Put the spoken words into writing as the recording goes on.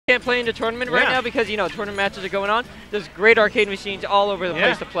can't play in the tournament right now because, you know, tournament matches are going on. There's great arcade machines all over the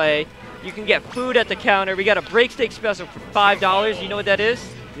place to play. You can get food at the counter. We got a break steak special for $5. You know what that is?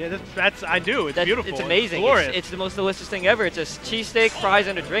 Yeah, I do. It's beautiful. It's amazing. It's, it's the most delicious thing ever. It's a cheesesteak, fries,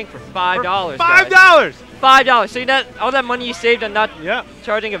 and a drink for $5. $5. $5. So you know all that money you saved on not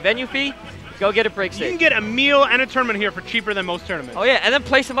charging a venue fee. Go get a break steak. You can get a meal and a tournament here for cheaper than most tournaments. Oh yeah, and then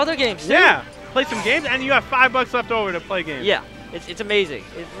play some other games too. Yeah, play some games, and you have $5 left over to play games. Yeah, it's amazing.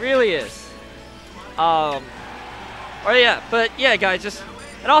 It really is. But yeah, guys,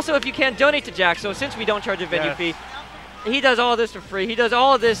 and also if you can donate to Jack. So since we don't charge a venue fee, he does all this for free. He does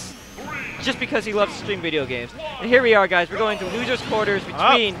all of this just because he loves to stream video games. And here we are, guys. We're going to losers quarters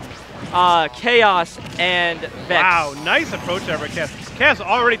between Chaos and Vex. Wow, nice approach there by Chaos. Chaos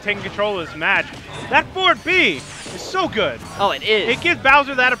already taking control of this match. That forward B is so good. Oh, it is. It gives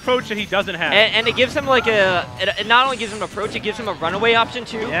Bowser that approach that he doesn't have. And it gives him like it not only gives him an approach, it gives him a runaway option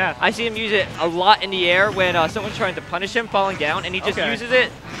too. Yeah. I see him use it a lot in the air when someone's trying to punish him falling down, and he just uses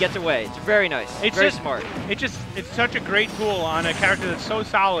it, gets away. It's very nice. It's very smart. It's such a great tool on a character that's so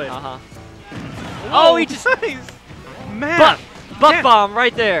solid. Oh, he just man. Butt bomb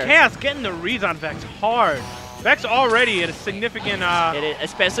right there. Chaos getting the reads on Vex hard. Vex already at a significant.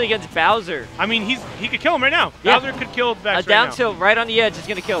 Especially against Bowser. I mean, he could kill him right now. Yeah. Bowser could kill Vex a down tilt right on the edge is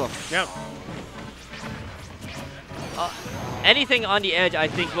gonna kill him. Yep. Anything on the edge, I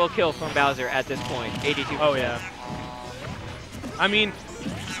think, will kill from Bowser at this point. 82%. Oh yeah. I mean,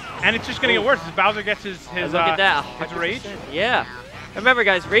 and it's just gonna get worse as Bowser gets his look at that. His rage. Yeah. Remember,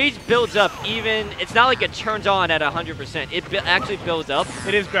 guys, rage builds up even. It's not like it turns on at 100%. It actually builds up.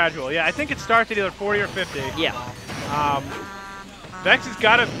 It is gradual. Yeah, I think it starts at either 40 or 50. Yeah. Vex has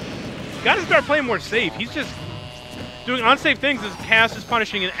got to start playing more safe. He's just doing unsafe things as Chaos is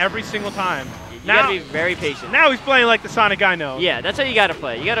punishing it every single time. You gotta be very patient. Now he's playing like the Sonic guy knows. Yeah, that's how you gotta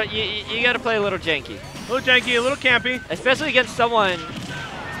play. You gotta play a little janky. A little janky, a little campy. Especially against someone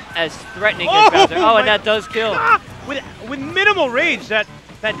as threatening as Bowser. Oh, and that does kill. With minimal rage, that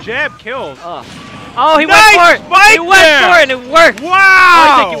jab kills. Oh, he went for it! He went for it and it worked!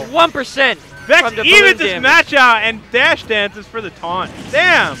 Wow! Oh, he's taking 1%. Vex evens this match out and dash dances for the taunt.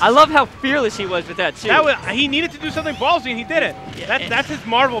 Damn! I love how fearless he was with that too. He needed to do something ballsy and he did it. Yeah, that's his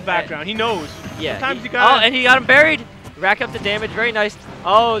Marvel background. He knows. Yeah. Sometimes you got. Oh, and he got him buried. Rack up the damage. Very nice.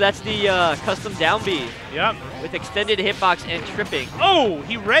 Oh, that's the custom down B. Yep. With extended hitbox and tripping. Oh,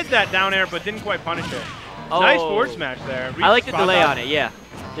 he read that down air but didn't quite punish it. Oh. Nice forward smash there. I like the delay on it, yeah.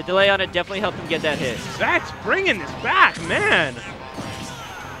 The delay on it definitely helped him get that hit. Vex bringing this back, man.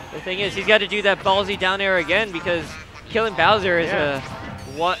 The thing is, he's got to do that ballsy down air again because killing Bowser is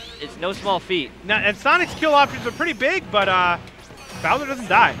it's no small feat. Now, and Sonic's kill options are pretty big, but Bowser doesn't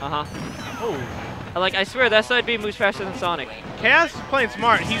die. Oh. I swear that side B moves faster than Sonic. Chaos is playing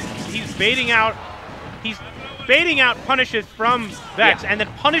smart. He's baiting out. He's baiting out punishes from Vex and then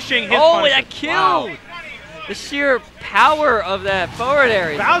punishing his punishes. That kill! Wow. The sheer power of that forward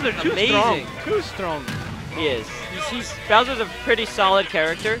air is Bowser too amazing. Strong. Too strong. He is. Bowser's a pretty solid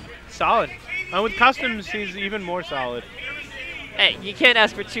character. Solid. And with customs, he's even more solid. Hey, you can't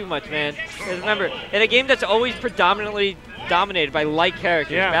ask for too much, man. Because remember, in a game that's always predominantly dominated by light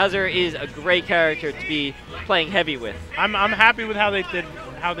characters, Bowser is a great character to be playing heavy with. I'm happy with how they did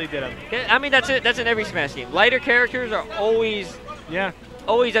him. Yeah, I mean, that's in every Smash game. Lighter characters are always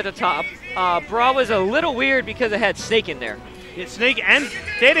always at the top. Brawl was a little weird because it had Snake in there. Yeah, Snake and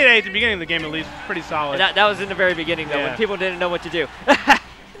Day-to-Day at the beginning of the game at least was pretty solid. That was in the very beginning though, when people didn't know what to do.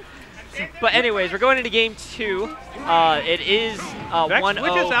 But anyways, we're going into game 2. It is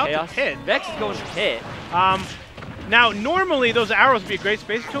 1-0 Chaos. Vex is going to hit. Now, normally those arrows would be a great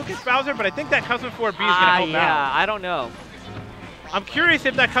space tool against Bowser, but I think that custom forward B is going to help out. Yeah, I don't know. I'm curious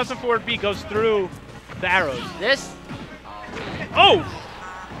if that custom forward B goes through the arrows. This? Oh!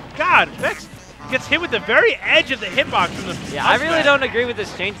 God, Vex gets hit with the very edge of the hitbox from the I really don't agree with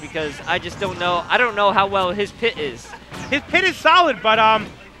this change because I just don't know. I don't know how well his pit is. His pit is solid, but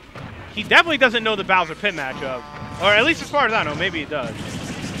he definitely doesn't know the Bowser pit matchup. Or at least as far as I know, maybe he does.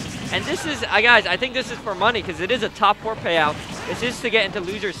 And this is, guys, I think this is for money because it is a top 4 payout. This is to get into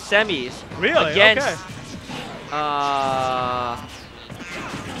losers semis. Really? Against,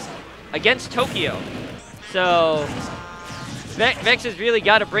 against Tokyo. So Vex has really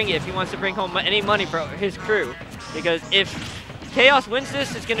got to bring it if he wants to bring home any money for his crew. Because if Chaos wins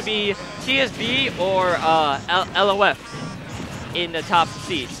this, it's going to be TSB or LOF in the top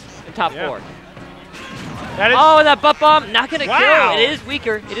seeds, in top 4. That butt bomb, not going to kill. It is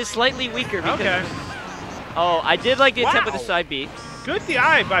weaker. It is slightly weaker. Because I did like the attempt with the side B. Good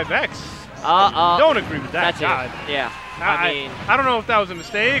DI by Vex. Don't agree with that. That's it. Yeah. I mean, I don't know if that was a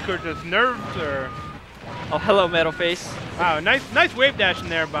mistake or just nerves or. Oh, hello, Metal Face. Wow, nice wave dash in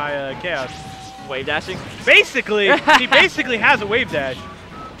there by Chaos. Wave dashing? Basically, he basically has a wave dash.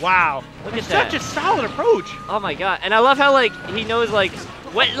 Wow. Look at that. Such a solid approach. Oh my god. And I love how like he knows like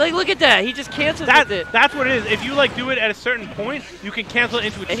what, like look at that. He just cancels with it. That's what it is. If you like do it at a certain point, you can cancel it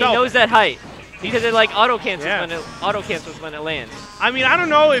into itself. And he knows that height. Because it like auto cancels when it lands. I mean, I don't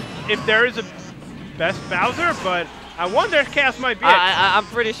know if there is a best Bowser, but I wonder if Chaos might be it. I'm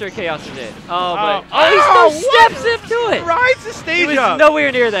pretty sure Chaos is it. Oh, but he still steps into it. Rides the stage He was up.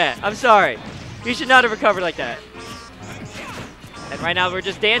 nowhere near that. I'm sorry. He should not have recovered like that. And right now we're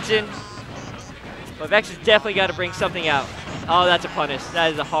just dancing. But Vex has definitely got to bring something out. Oh, that's a punish.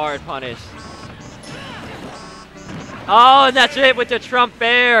 That is a hard punish. Oh, and that's it with the Trump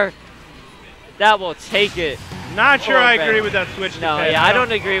Bear. That will take it. Not sure I agree with that switch. No, yeah, I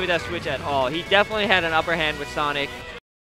don't agree with that switch at all. He definitely had an upper hand with Sonic.